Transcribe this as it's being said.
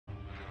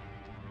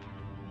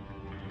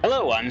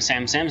Hello, I'm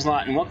Sam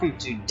Samslot, and welcome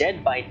to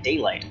Dead by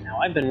Daylight. Now,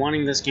 I've been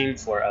wanting this game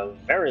for a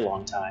very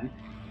long time,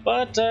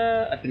 but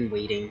I've been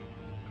waiting.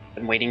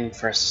 Been waiting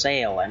for a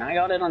sale, and I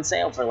got it on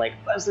sale for like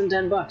less than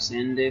 10 bucks.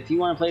 And if you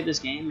want to play this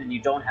game and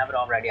you don't have it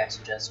already, I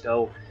suggest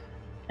go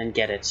and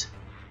get it.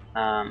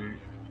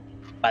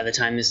 By the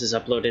time this is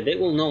uploaded, it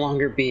will no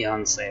longer be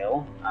on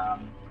sale,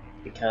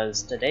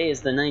 because today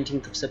is the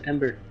 19th of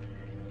September,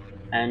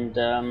 and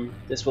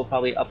this will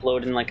probably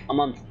upload in like a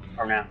month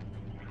from now.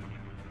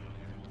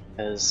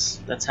 Because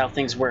that's how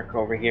things work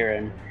over here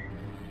in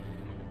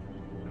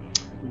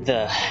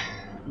the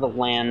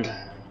land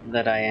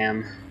that I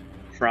am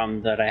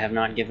from, that I have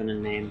not given a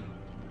name.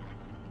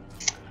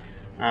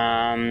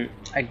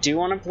 I do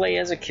want to play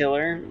as a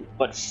killer,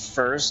 but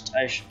first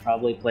I should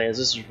probably play as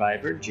a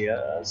survivor,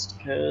 just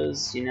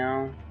because, you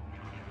know,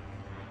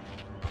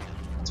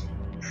 that's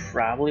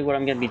probably what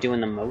I'm going to be doing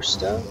the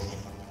most of.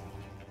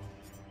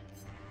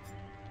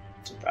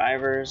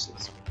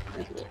 Survivors,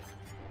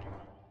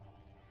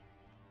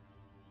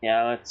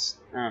 yeah, let's.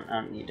 I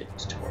don't need a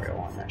tutorial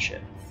on that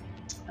shit.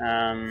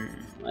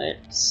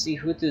 Let's see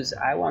who does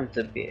I want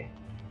to be.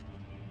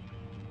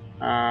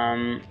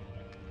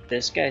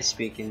 This guy's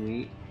speaking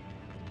me.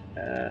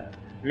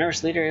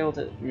 Nurse leader able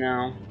to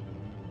no.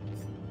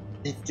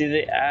 Do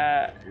they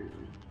a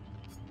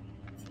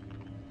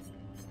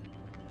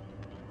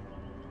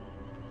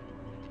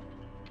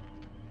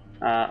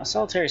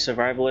solitary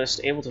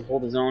survivalist able to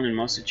hold his own in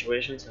most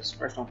situations. His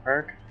personal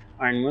perk: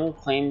 Iron Will,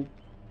 claim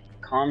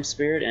calm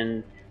spirit,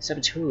 and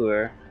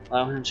saboteur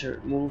allow him to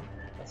move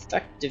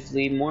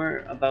effectively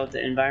more about the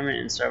environment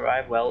and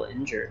survive while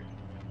injured.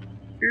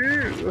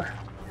 Ooh,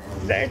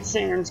 that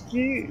sounds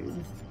good.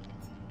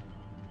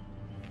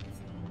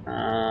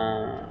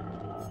 I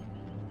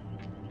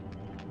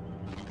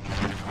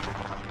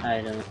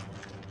don't.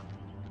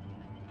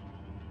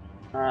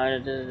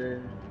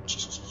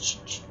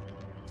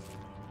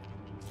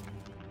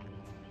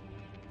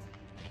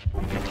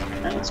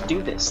 Now let's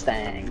do this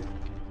thing.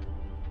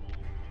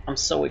 I'm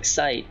so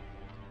excited.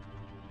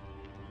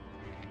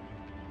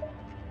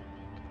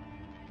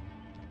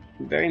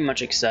 Very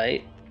much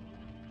excited.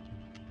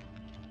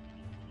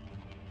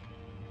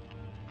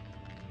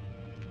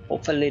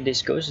 Hopefully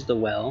this goes the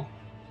well.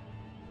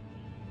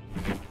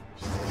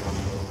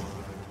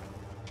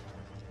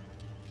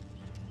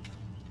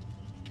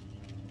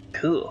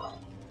 Cool.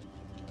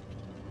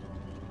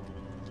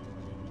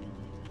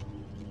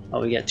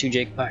 Oh, we got 2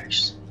 Jake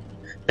Parks.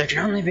 There can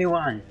only be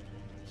one.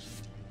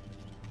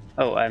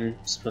 Oh, I'm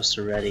supposed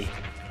to ready.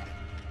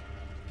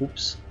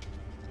 Oops.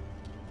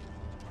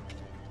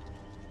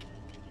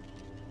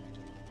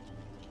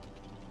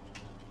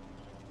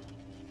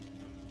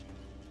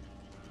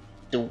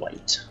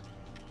 Dwight.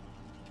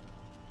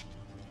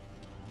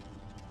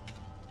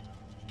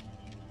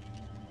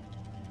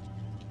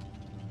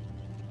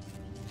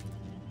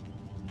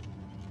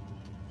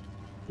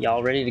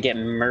 Y'all ready to get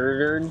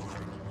murdered?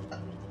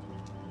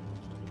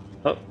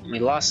 Oh, we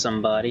lost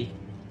somebody.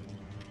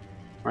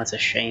 That's a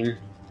shame.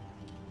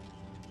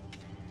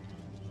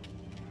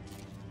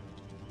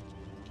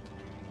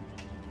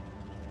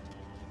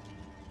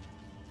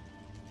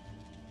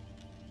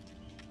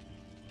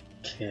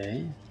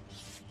 Okay.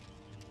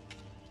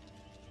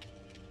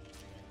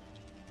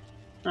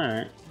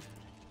 Alright.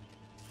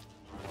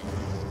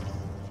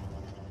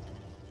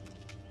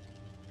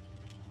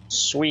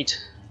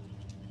 Sweet.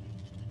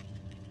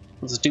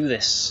 Let's do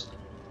this.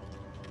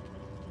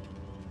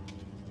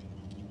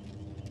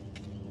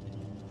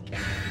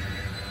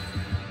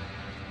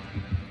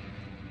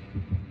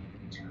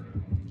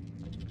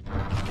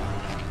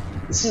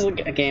 This is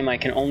like a game I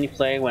can only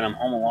play when I'm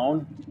home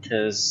alone,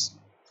 because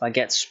if I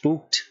get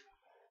spooked,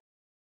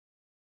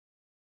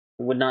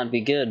 it would not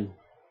be good.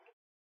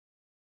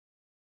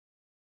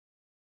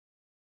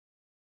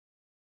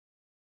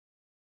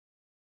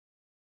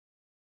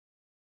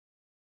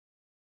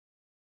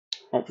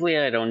 Hopefully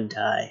I don't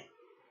die,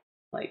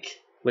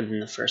 like, within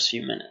the first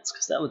few minutes,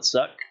 because that would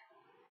suck.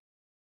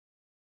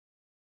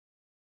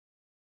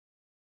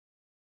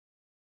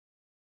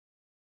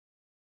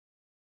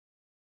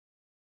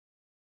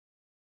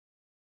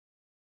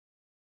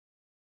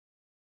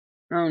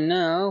 Oh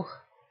no.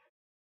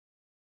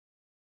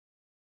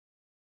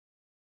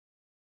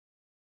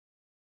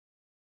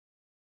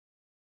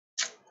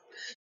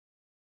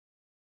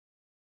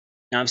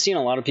 Now, I've seen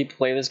a lot of people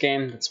play this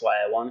game, that's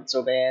why I want it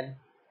so bad,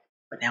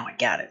 but now I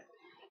got it.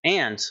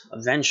 And,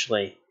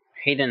 eventually,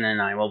 Hayden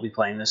and I will be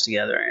playing this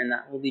together, and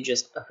that will be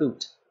just a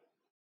hoot.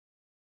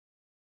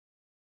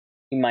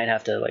 He might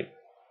have to, like,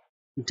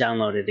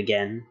 download it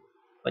again,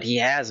 but he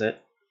has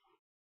it.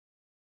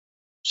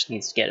 Just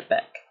needs to get it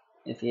back,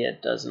 if he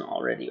doesn't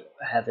already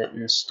have it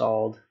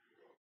installed.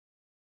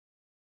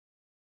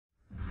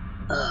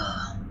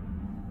 Oh,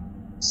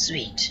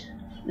 sweet.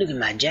 Look at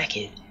my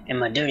jacket and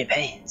my dirty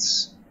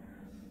pants.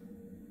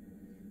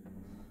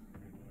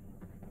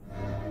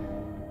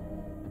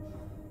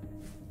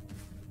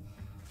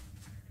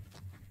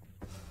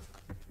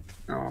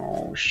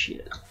 Oh,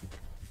 shit.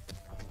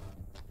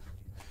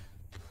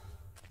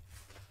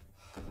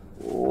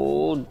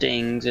 Oh,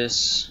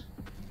 Dingus.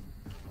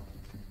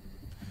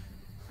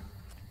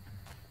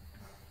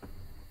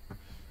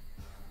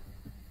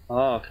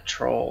 Oh,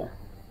 control.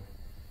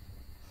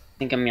 I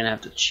think I'm gonna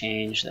have to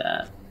change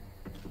that.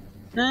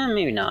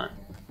 Maybe not.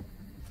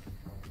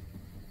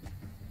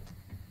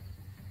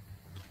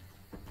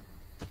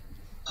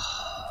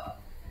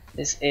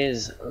 This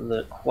is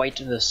quite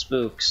the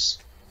spooks.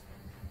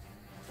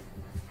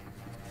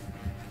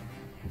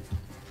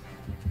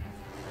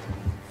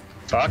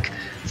 Fuck!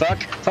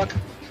 Fuck! Fuck!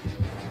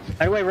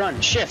 How do I run?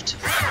 Shift!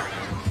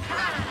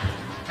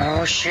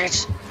 Oh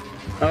shit!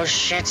 Oh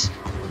shit!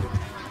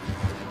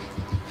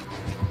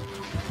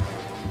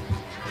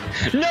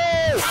 No!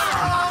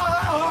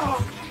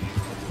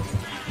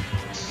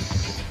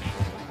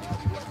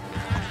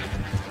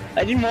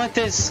 I didn't want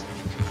this.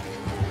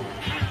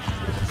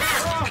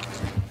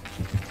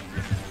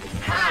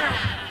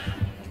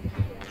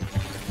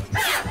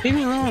 Leave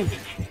me alone.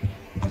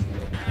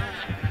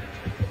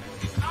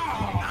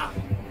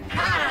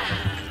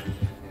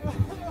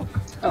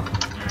 Oh.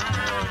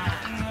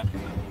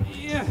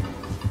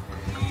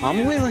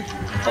 I'm wiggling.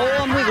 Oh,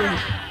 I'm wiggling.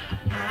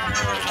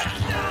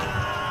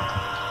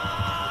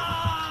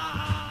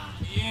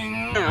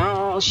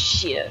 Oh,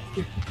 shit.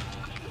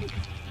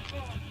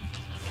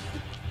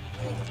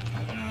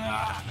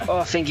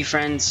 Oh, thank you,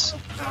 friends.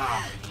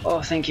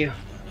 Oh, thank you.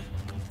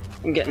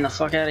 I'm getting the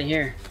fuck out of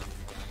here.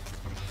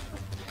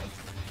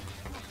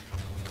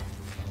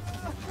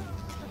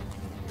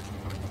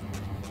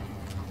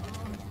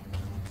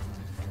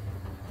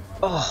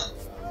 Oh.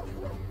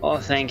 Oh,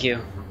 thank you.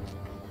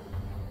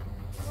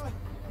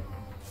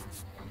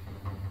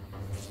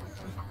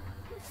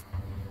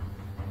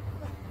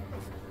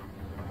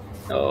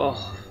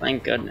 Oh,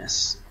 thank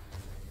goodness.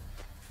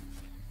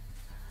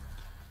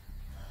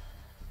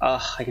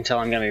 Oh, I can tell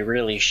I'm gonna be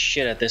really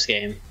shit at this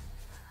game.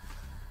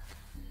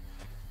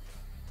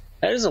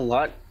 That is a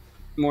lot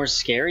more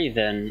scary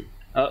than...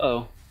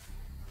 uh-oh.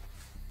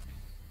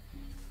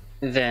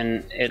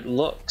 Than it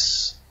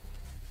looks.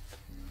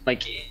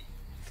 Like,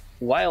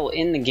 while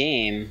in the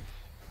game...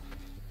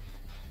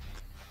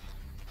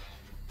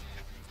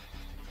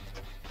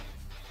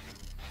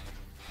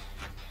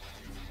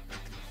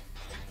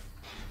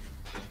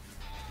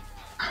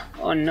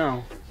 Oh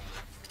no.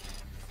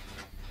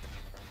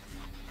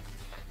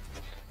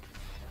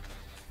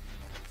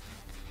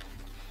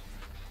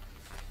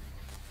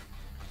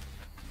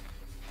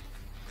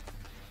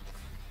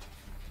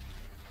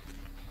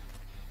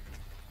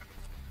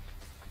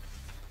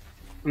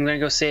 I'm gonna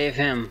go save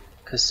him,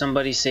 because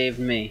somebody saved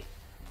me.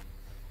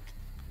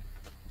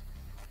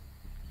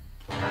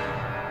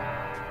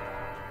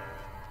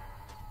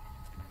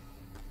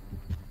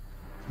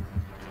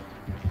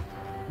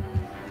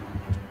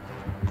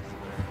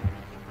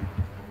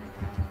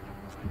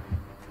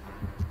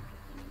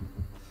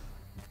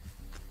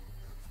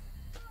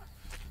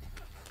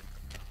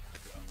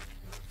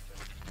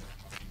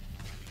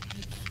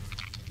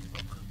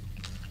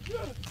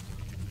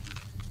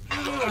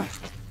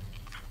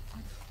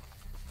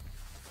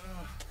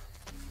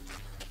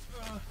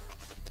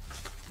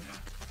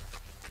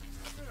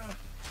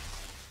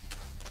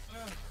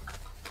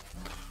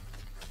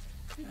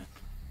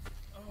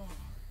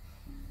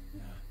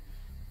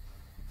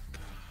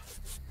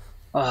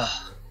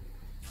 Oh,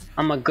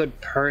 I'm a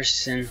good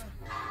person.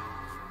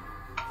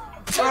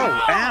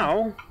 Oh,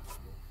 ow!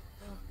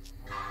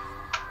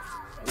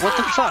 What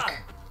the fuck?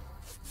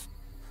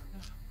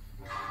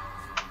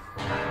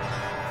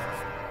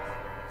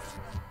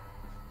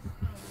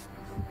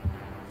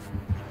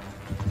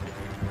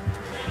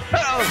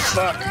 Oh,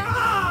 fuck!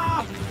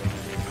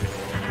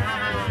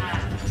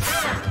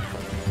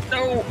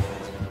 No!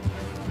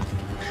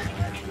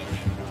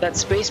 That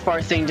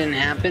spacebar thing didn't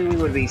happen, we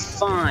would be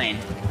fine.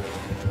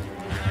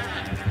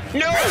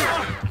 No!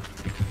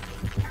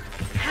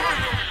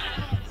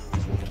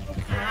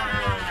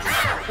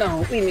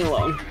 No, leave me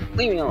alone.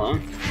 Leave me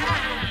alone.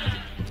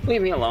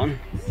 Leave me alone.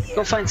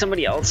 Go find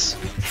somebody else.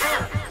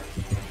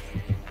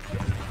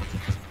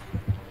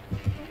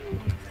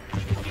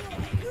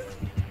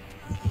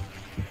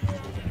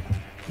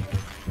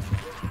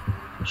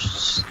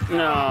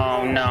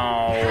 No,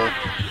 no.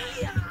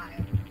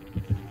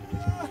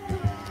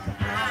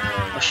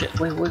 Oh shit,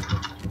 wait.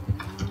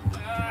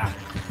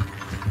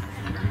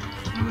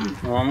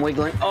 Oh, I'm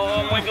wiggling. Oh,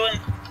 I'm wiggling.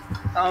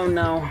 Oh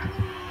no.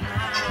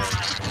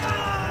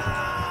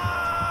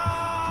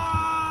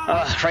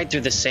 Right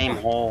through the same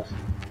hole.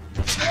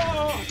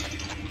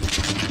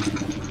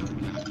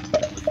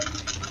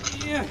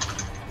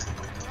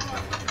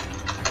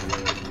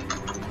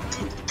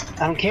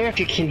 I don't care if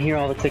you can hear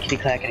all the clickety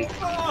clackety.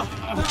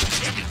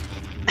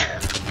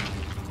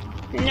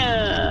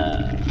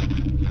 No.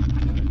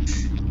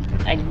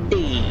 I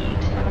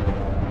did.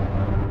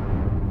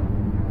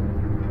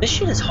 This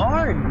shit is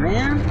hard,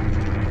 man.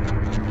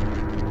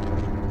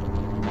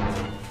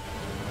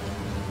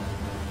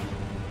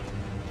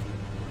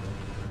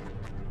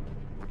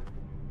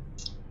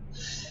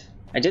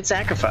 I did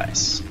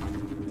sacrifice.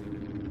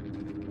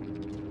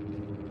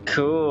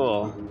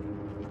 Cool.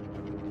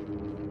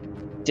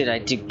 Did I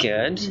do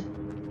good?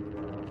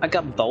 I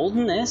got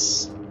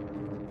boldness.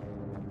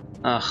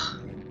 Ugh.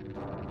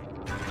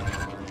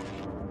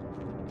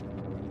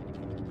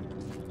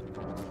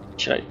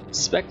 Should I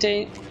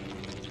spectate?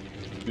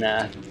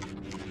 Nah.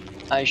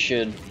 I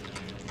should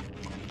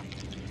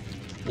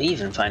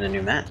leave and find a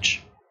new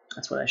match.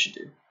 That's what I should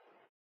do.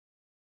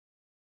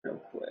 Real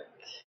quick.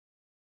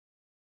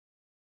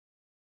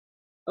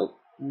 Oh,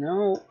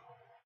 no.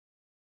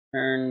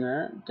 Turn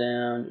that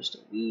down just a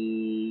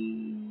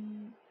wee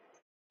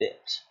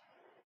bit.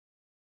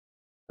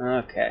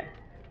 Okay.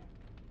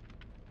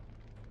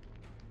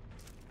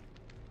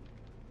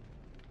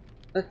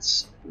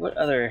 What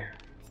other...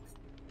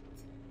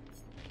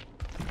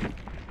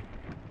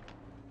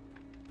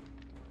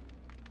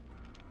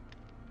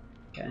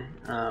 Okay,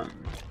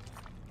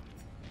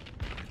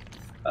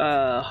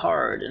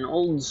 Hard, an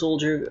old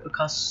soldier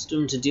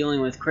accustomed to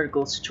dealing with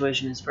critical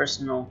situations. His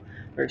personal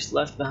perks,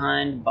 Left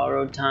Behind,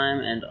 Borrowed Time,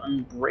 and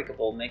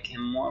Unbreakable make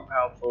him more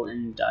powerful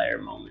in dire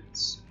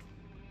moments.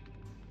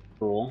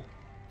 Cool.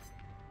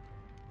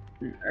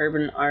 An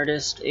urban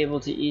artist, able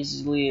to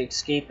easily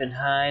escape and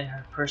hide.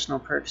 Her personal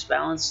perks,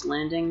 Balanced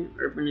Landing,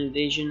 Urban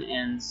Evasion,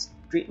 and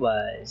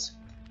Streetwise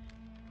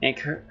make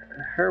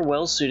her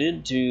well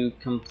suited to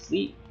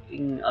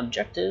completing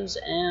objectives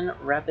and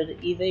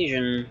rapid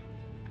evasion.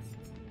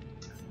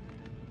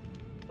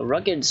 A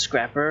rugged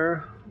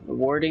scrapper,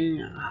 rewarding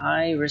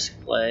high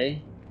risk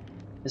play.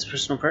 His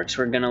personal perks,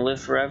 We're Gonna Live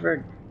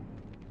Forever,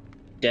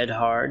 Dead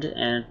Hard,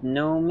 and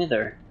No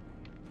Mither.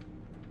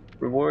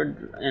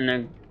 Reward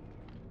an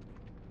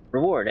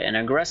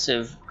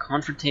aggressive,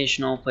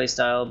 confrontational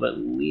playstyle, but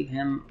leave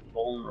him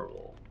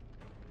vulnerable.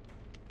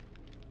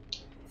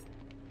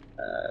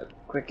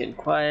 Quick and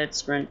Quiet,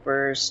 Sprint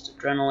Burst,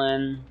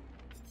 Adrenaline,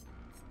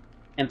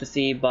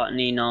 Empathy,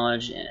 Botany,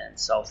 Knowledge, and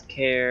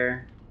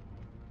Self-Care.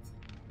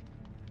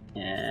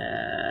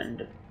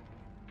 And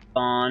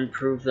Bond,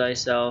 Prove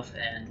Thyself,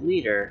 and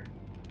Leader.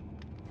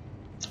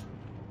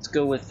 Let's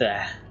go with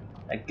that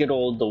good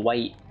old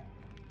Dwight.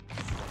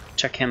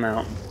 Check him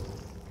out.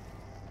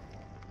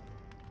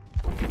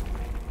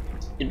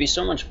 It'd be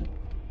so much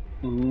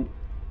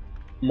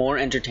more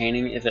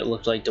entertaining if it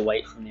looked like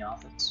Dwight from The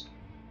Office.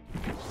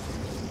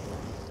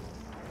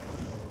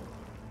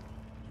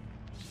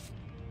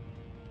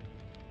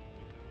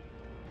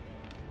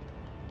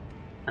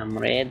 I'm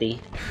ready.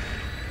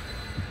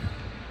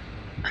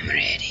 I'm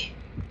ready,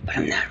 but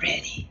I'm not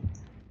ready.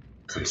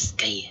 I'm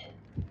scared.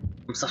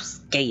 I'm so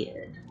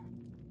scared.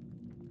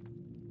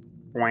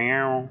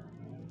 Wow.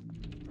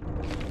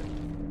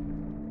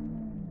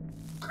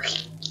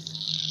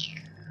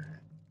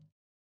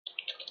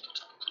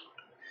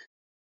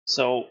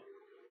 So,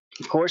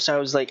 of course, I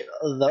was like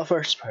the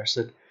first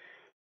person.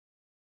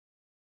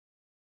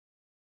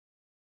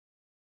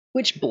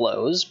 Which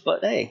blows,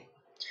 but hey,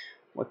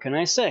 what can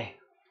I say?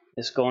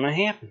 It's gonna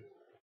happen.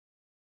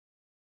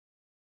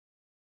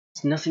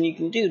 There's nothing you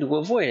can do to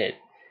avoid it.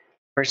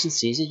 Person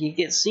sees it, you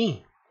get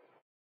seen.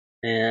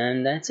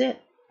 And that's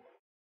it.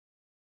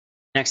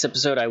 Next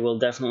episode, I will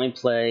definitely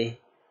play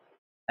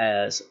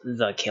as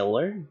the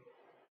killer.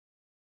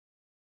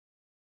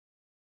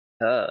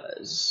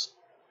 Because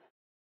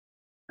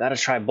gotta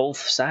try both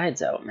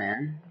sides out,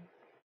 man.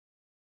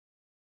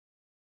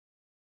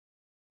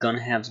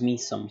 Gonna have me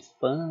some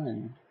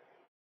fun.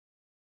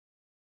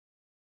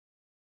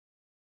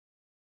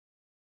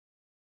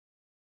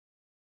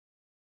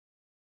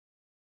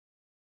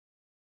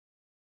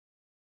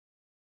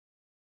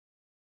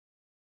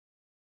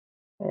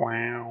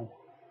 Wow.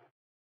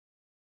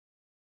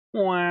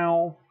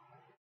 Wow.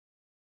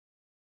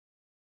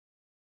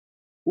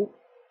 Oop.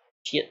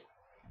 Shit.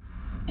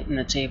 Hitting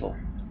the table.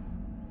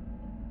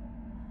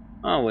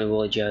 Oh,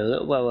 would you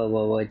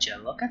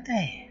look at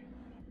that?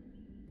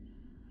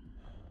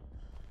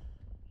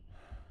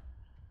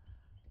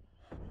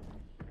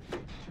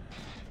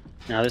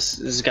 Now this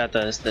has got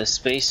the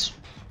space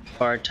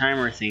bar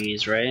timer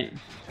thingies, right?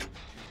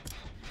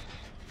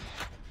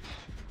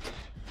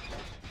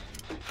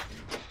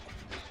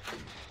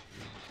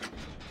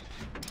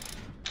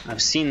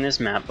 I've seen this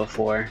map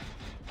before.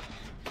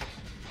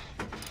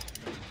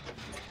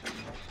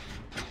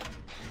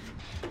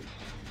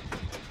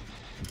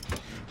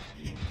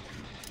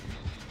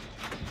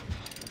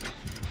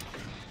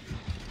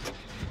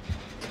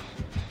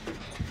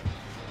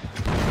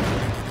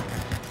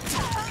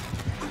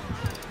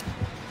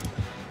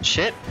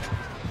 Shit.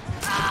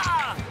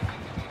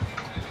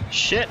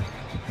 Shit.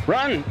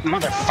 Run,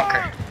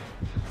 motherfucker.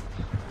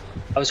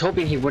 I was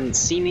hoping he wouldn't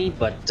see me,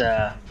 but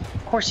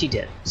of course he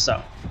did,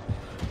 so.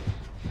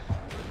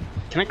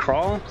 Can I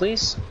crawl,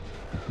 please?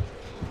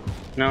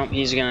 Nope,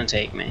 he's gonna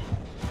take me.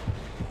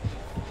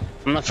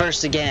 I'm the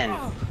first again,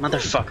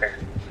 motherfucker.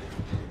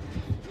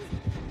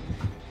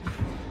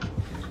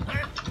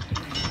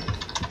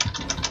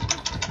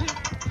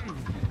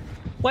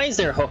 Why is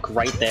there a hook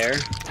right there?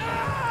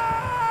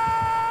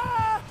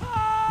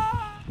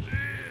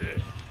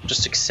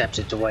 Just accept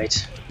it,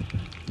 Dwight.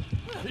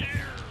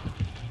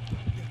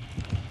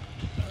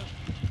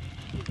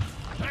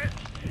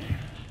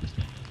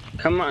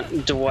 Come on,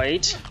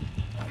 Dwight.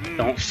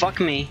 Don't fuck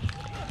me.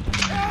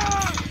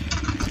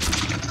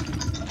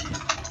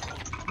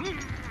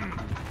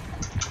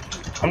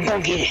 I'm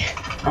gonna get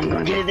it. I'm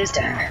gonna get it this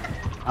time.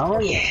 Oh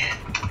yeah.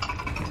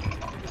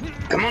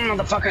 Come on,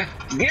 motherfucker.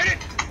 Get it!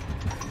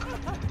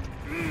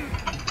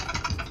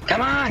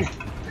 Come on!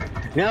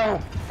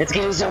 No! It's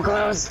getting so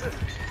close!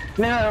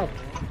 No!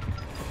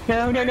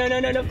 No, no, no, no,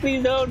 no, no,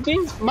 please don't!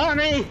 Please,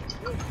 mommy!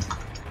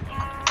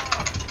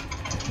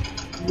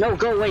 No,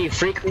 go away, you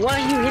freak!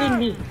 Why are you hitting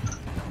me?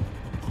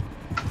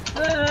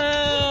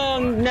 Oh,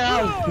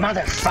 no!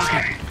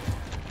 Motherfucker!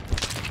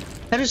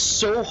 That is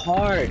so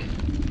hard!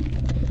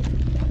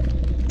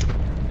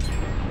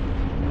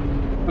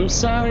 I'm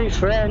sorry,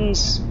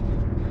 friends.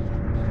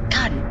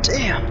 God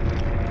damn.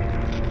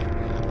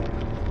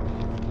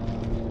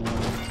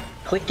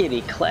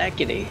 Clickety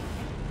clackety.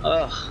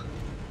 Ugh.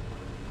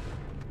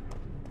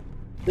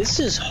 This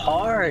is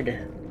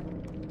hard.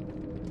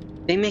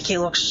 They make it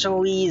look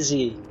so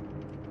easy.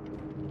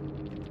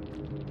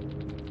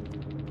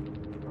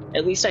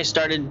 At least I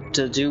started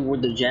to do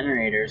with the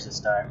generators this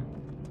time.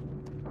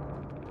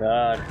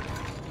 God.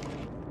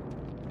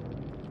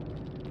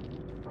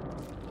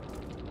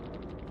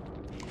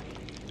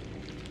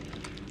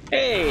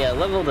 Hey, I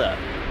leveled up.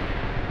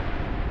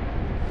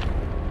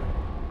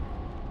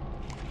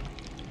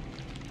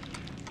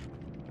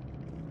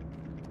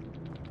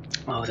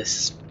 Oh, this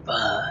is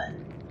fun.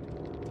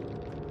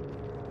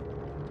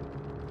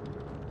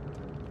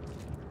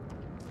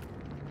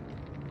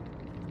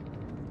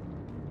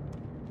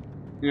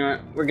 You know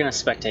what? We're gonna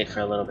spectate for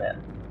a little bit.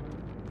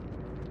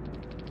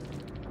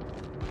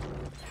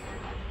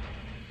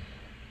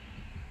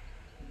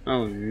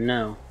 Oh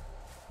no.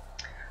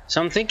 So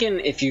I'm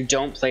thinking if you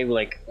don't play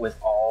like with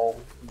all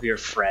of your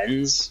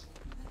friends,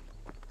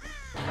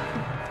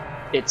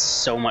 it's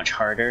so much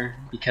harder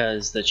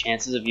because the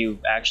chances of you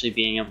actually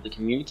being able to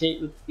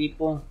communicate with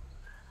people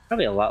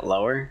probably a lot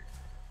lower.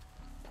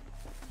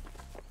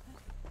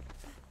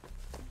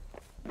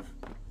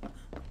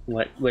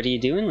 What are you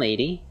doing,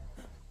 lady?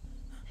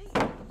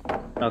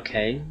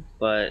 Okay,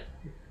 but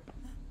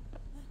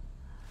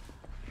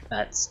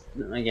that's,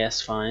 I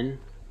guess, fine.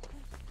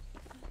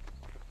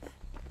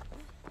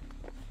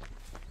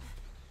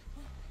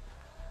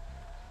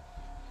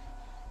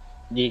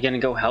 Are you gonna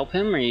go help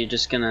him, or are you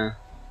just gonna...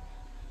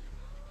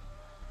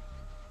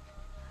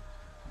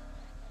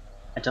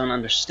 I don't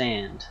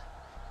understand.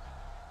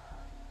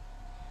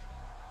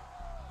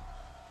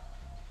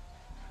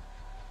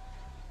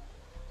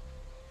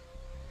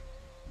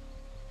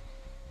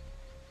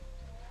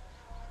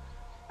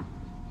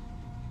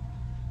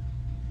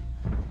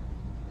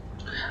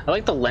 I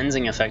like the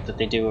lensing effect that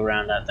they do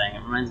around that thing.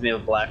 It reminds me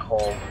of a black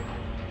hole.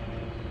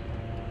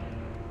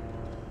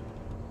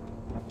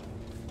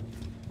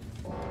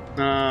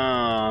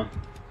 Oh,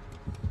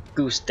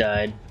 Goose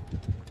died.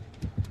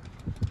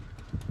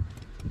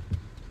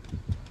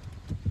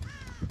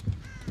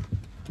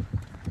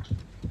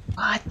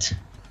 What?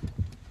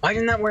 Why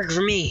didn't that work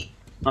for me?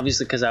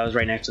 Obviously because I was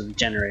right next to the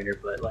generator,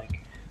 but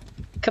like,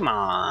 come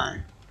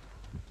on.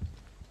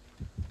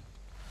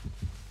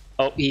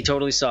 Oh, he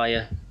totally saw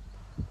you.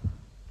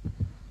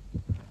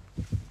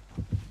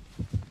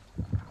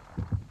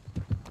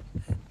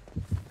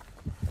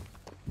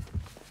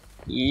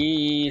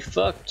 You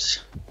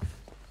fucked.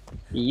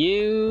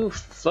 You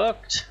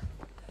fucked.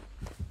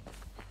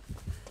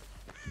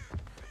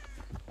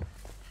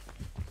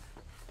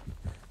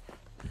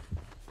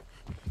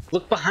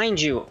 Look behind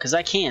you, because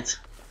I can't.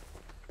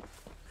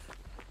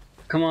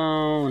 Come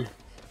on.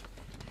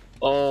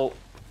 Oh.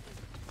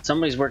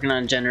 Somebody's working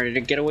on a generator.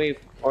 Get away.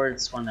 Or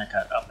it's one that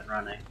got up and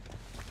running.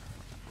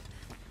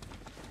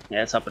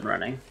 Yeah, it's up and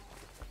running.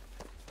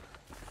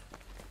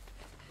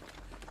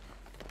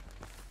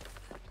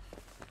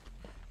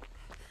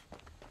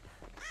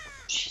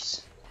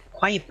 Jeez.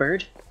 Quiet,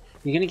 bird.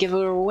 You're gonna give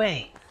her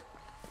away.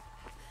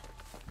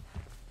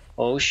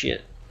 Oh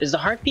shit. Is the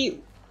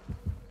heartbeat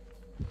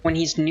when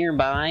he's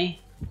nearby?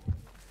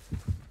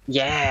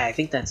 Yeah, I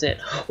think that's it.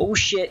 Oh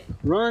shit.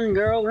 Run,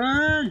 girl,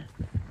 run!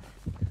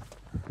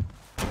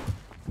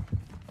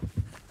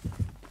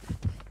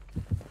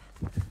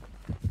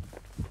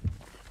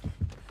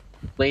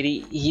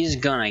 Lady, he's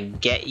gonna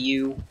get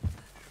you.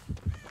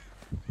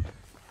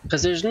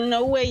 Because there's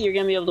no way you're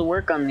gonna be able to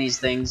work on these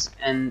things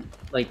and,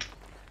 like,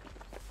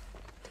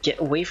 get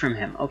away from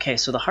him. Okay,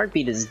 so the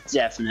heartbeat is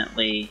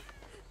definitely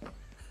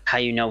how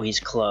you know he's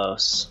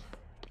close.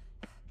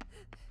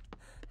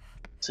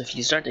 So if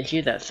you start to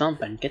hear that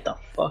thumping, get the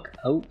fuck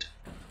out.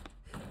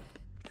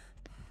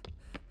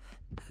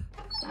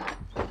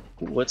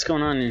 What's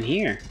going on in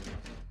here?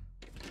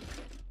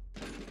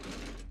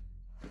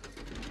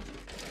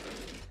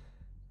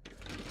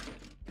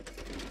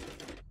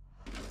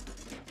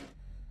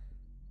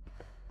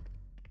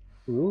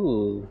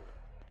 Ooh.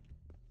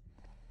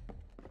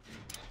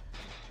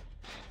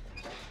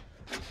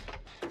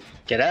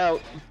 Get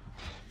out.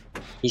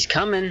 He's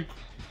coming.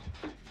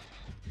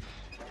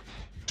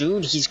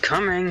 Dude, he's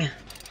coming.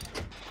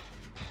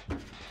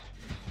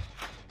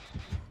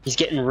 He's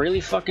getting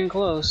really fucking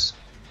close.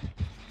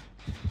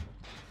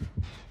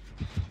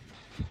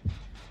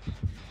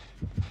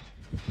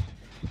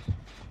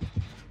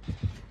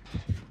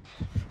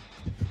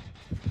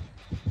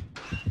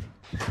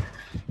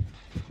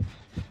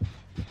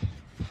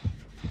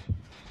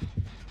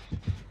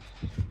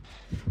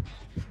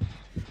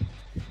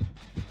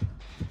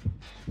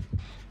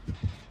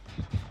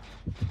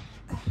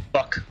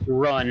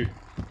 Run.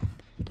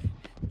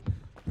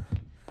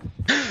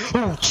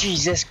 Oh,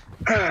 Jesus.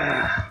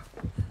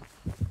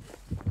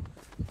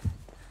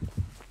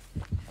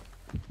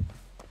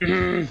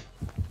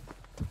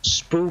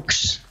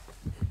 Spooks.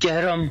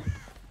 Get them.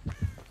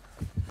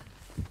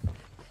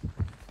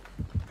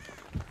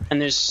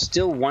 And there's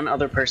still one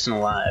other person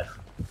alive.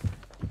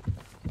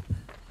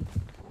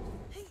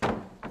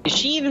 Is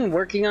she even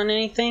working on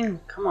anything?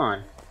 Come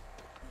on.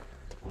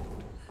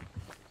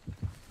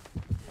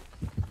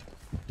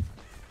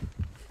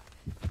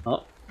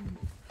 Oh.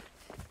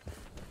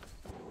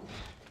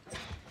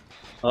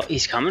 Oh,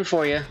 he's coming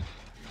for you.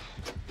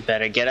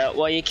 Better get out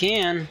while you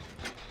can.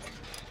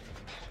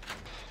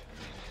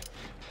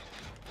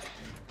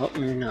 Oh,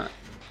 maybe not.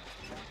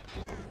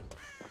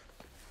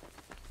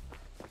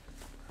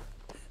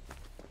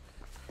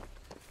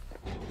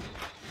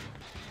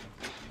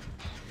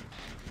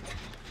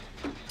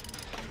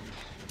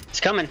 He's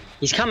coming.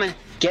 He's coming.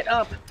 Get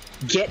up.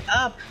 Get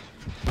up.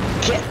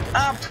 Get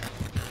up.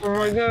 Oh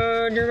my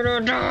god, you're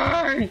gonna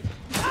die.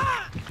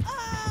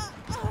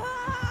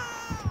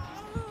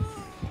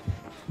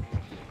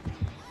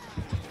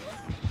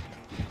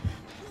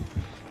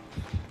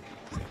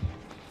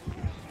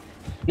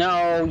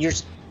 No, you're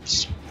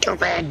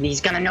stupid.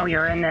 He's gonna know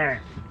you're in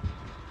there.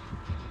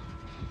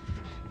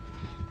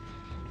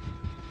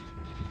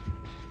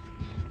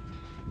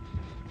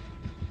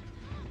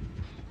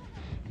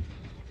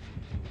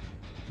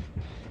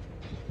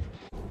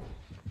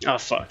 Oh,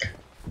 fuck.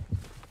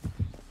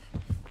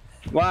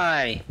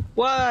 Why?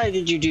 Why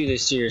did you do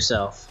this to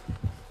yourself?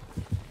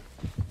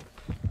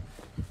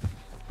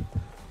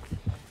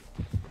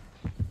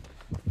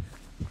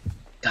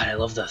 God, I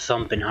love the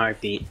thumping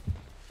heartbeat.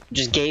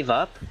 Just gave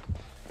up?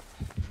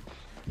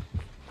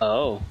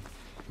 Oh.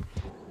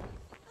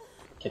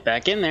 Get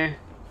back in there.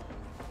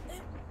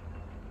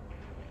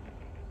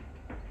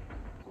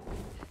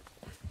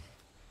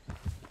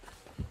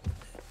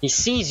 He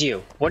sees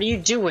you. What are you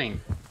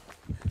doing?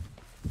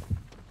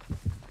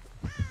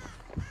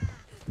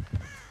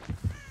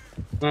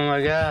 Oh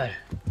my god.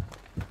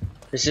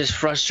 This is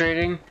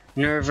frustrating,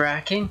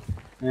 nerve-wracking,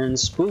 and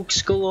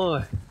spooks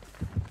galore.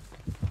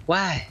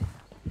 Why?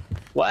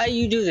 Why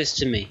you do this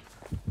to me?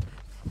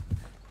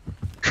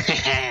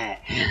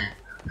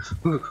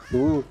 Ooh,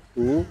 ooh,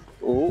 ooh,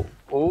 ooh,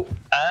 ooh,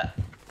 ah.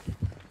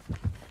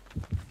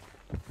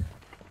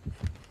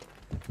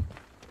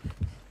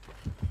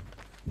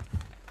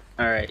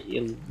 Alright,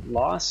 you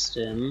lost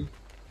him.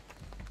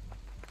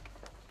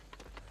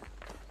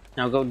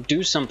 Now go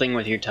do something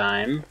with your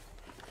time.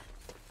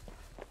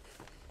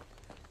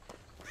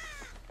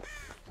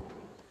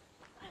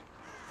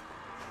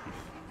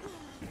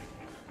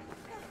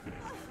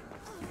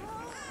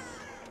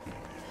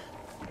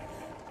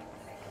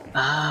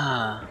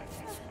 Ah.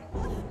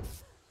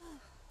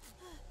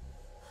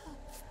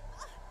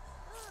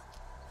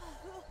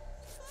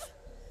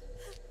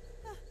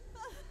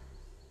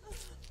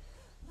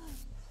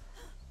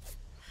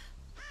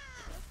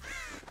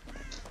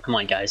 Come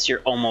on, guys,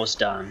 you're almost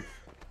done.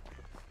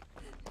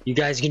 You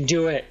guys can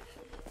do it.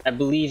 I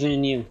believe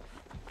in you.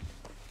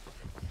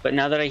 But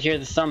now that I hear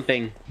the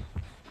thumping,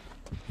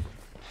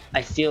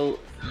 I feel...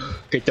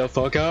 Get the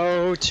fuck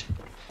out!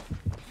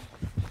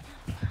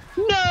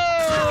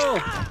 No!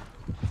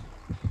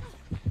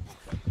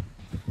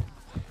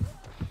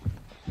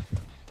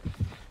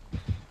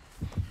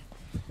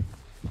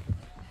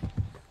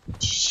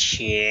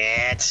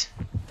 Shit.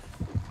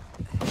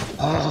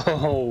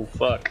 Oh,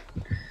 fuck.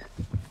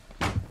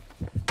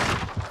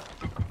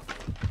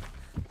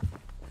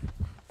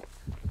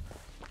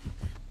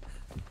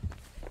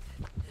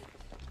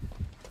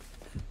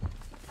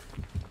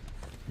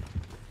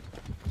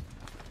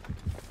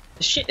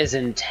 This shit is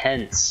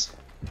intense.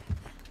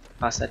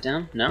 Pass that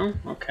down? No?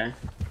 Okay.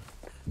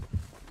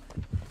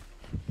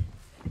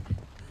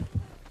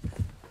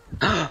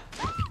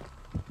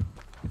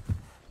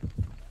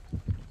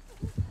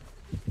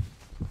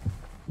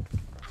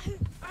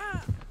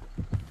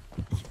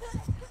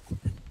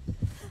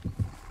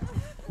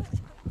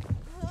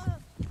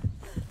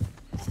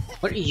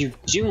 What are you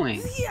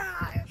doing?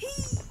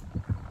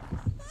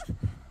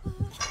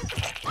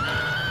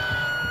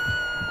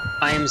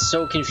 I am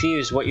so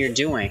confused what you're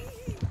doing.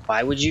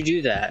 Why would you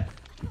do that?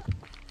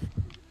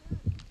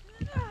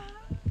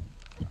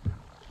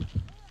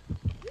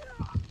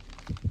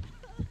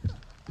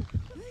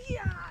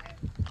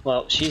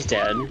 Well, she's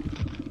dead.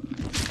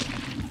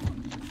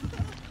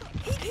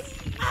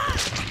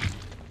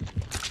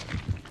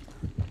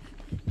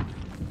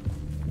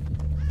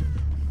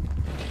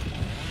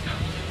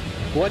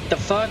 What the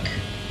fuck?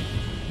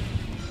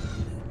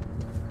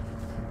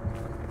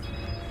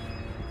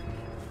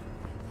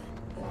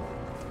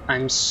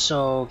 I'm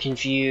so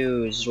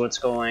confused. What's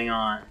going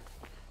on?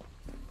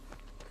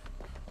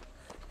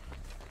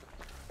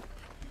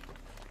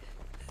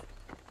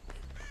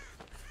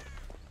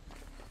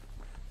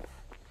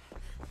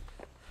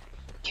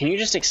 Can you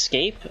just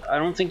escape? I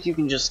don't think you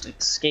can just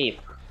escape.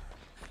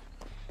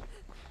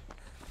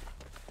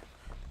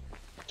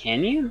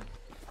 Can you?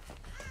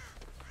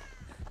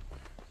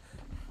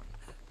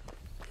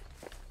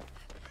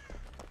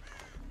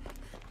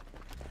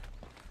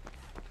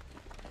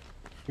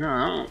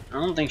 No, I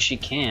don't think she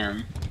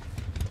can.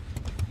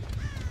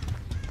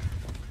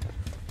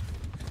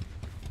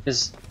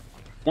 Because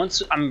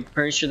once, I'm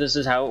pretty sure this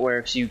is how it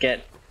works, you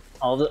get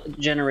all the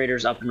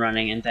generators up and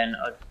running, and then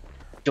a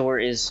door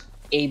is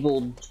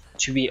able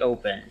to be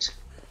opened.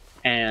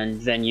 And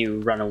then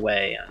you run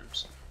away,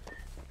 and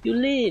you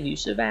live, you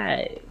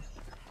survive.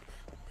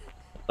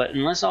 But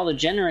unless all the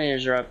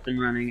generators are up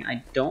and running,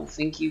 I don't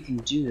think you can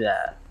do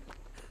that.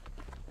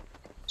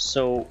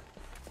 So,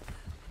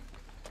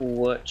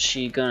 what's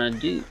she gonna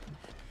do?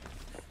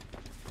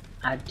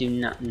 I do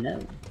not know.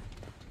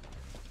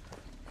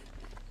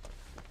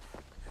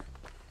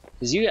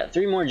 Because you got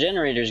 3 more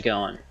generators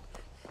going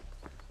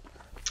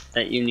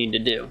that you need to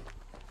do.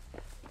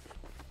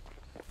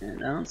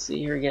 And I don't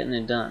see her getting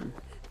it done.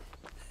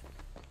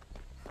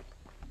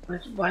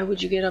 But why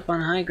would you get up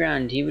on high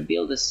ground? He would be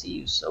able to see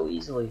you so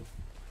easily.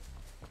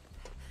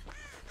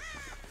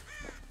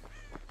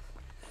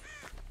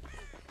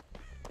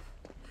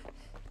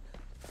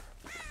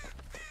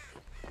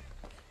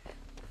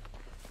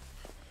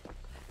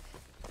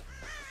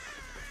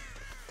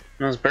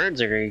 Those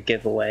birds are a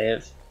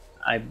giveaway,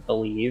 I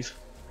believe.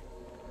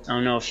 I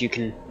don't know if you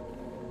can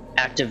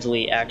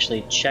actively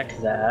actually check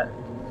that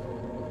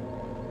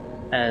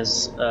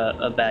as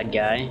a bad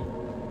guy.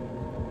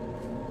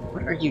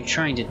 What are you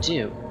trying to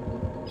do?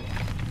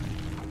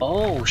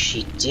 Oh,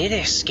 she did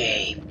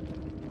escape.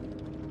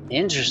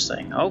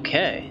 Interesting.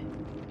 Okay.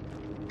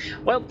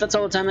 Well, that's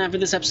all the time I have for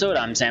this episode.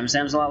 I'm Sam.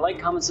 Sam's a lot.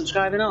 Like, comment,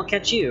 subscribe, and I'll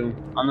catch you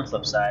on the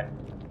flip side.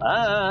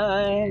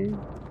 Bye.